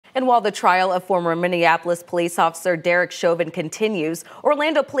And while the trial of former Minneapolis police officer Derek Chauvin continues,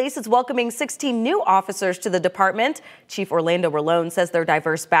 Orlando Police is welcoming 16 new officers to the department. Chief Orlando Rolone says their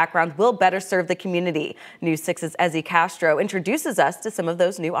diverse background will better serve the community. News 6's Ezzy Castro introduces us to some of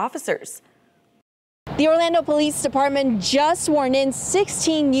those new officers. The Orlando Police Department just sworn in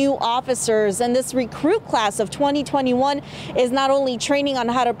 16 new officers, and this recruit class of 2021 is not only training on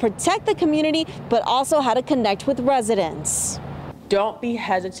how to protect the community, but also how to connect with residents. Don't be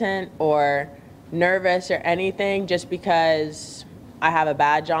hesitant or nervous or anything just because I have a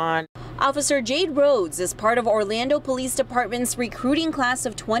badge on. Officer Jade Rhodes is part of Orlando Police Department's recruiting class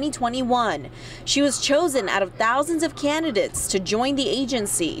of 2021. She was chosen out of thousands of candidates to join the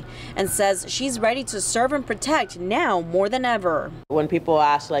agency and says she's ready to serve and protect now more than ever. When people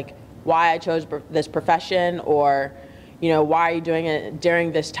ask like why I chose this profession or why are you doing it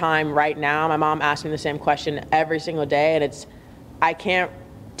during this time right now, my mom asks me the same question every single day, and I can't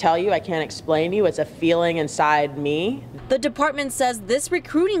tell you, I can't explain to you, it's a feeling inside me. The department says this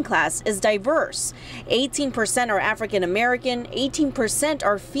recruiting class is diverse. 18% are African American, 18%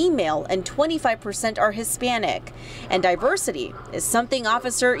 are female, and 25% are Hispanic. And diversity is something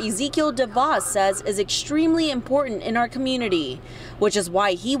Officer Ezekiel DeVos says is extremely important in our community, which is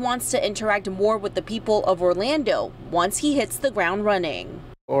why he wants to interact more with the people of Orlando once he hits the ground running.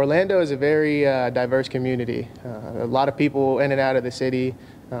 Orlando is a very diverse community. A lot of people in and out of the city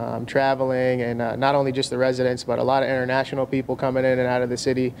traveling, and not only just the residents, but a lot of international people coming in and out of the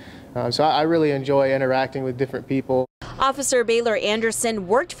city. So I really enjoy interacting with different people. Officer Baylor Anderson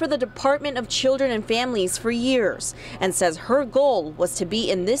worked for the Department of Children and Families for years and says her goal was to be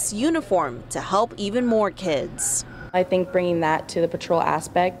in this uniform to help even more kids. I think bringing that to the patrol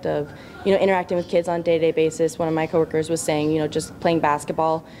aspect of, interacting with kids on a day-to-day basis. One of my coworkers was saying, just playing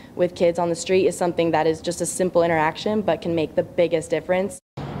basketball with kids on the street is something that is just a simple interaction, but can make the biggest difference.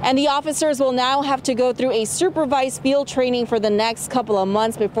 And the officers will now have to go through a supervised field training for the next couple of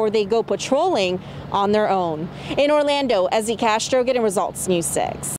months before they go patrolling on their own. In Orlando, Ezzy Castro, getting results, News 6.